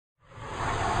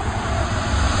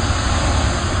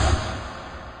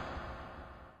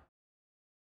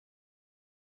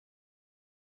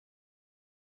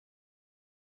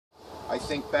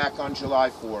think back on July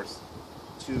 4th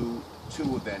to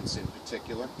two events in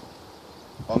particular.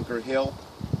 Bunker Hill,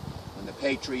 when the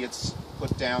Patriots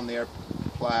put down their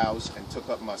plows and took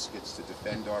up muskets to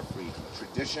defend our freedom, a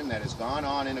tradition that has gone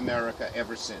on in America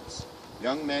ever since.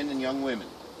 Young men and young women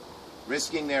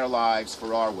risking their lives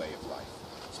for our way of life.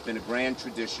 It's been a grand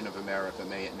tradition of America,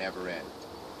 may it never end.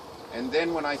 And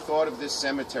then when I thought of this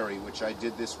cemetery, which I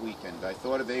did this weekend, I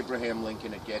thought of Abraham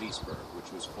Lincoln at Gettysburg,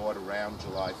 which was fought around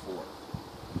July 4th.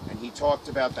 And he talked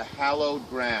about the hallowed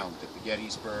ground at the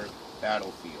Gettysburg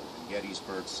battlefield and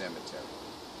Gettysburg Cemetery.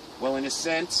 Well, in a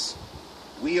sense,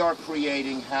 we are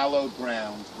creating hallowed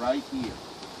ground right here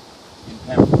in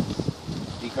Pembroke,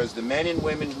 because the men and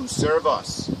women who serve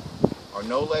us are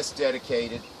no less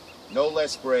dedicated, no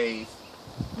less brave,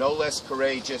 no less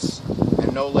courageous,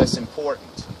 and no less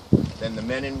important than the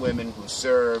men and women who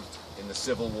served in the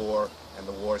Civil War and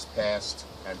the wars past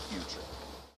and future.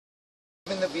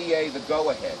 Giving the VA the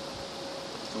go-ahead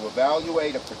to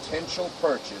evaluate a potential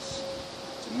purchase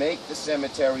to make the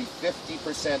cemetery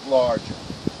 50% larger,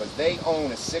 because they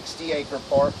own a 60-acre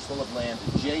parcel of land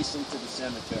adjacent to the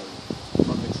cemetery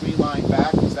from the tree line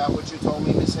back. Is that what you told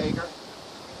me, Ms. Hager?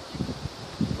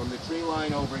 From the tree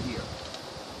line over here.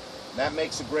 That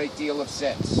makes a great deal of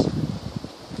sense.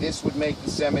 This would make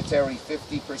the cemetery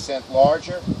 50%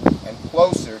 larger and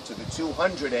closer to the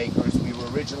 200 acres we were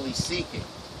originally seeking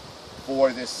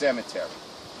for this cemetery.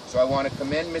 So I want to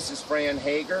commend Mrs. Fran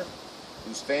Hager,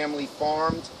 whose family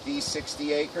farmed these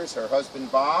 60 acres, her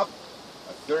husband Bob,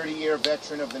 a 30-year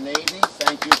veteran of the Navy.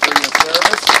 Thank you for your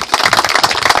service.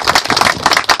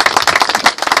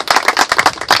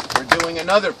 We're doing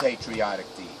another patriotic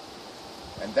deed,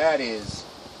 and that is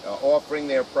offering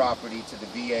their property to the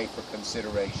VA for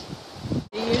consideration.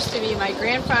 It used to be my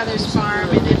grandfather's farm,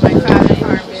 and then my father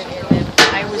farmed it, and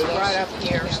then I was brought up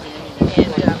here and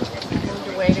moved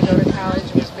away to go to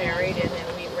college, was married, and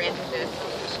then we rented it,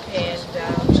 and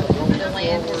the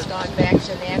land has gone back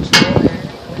to natural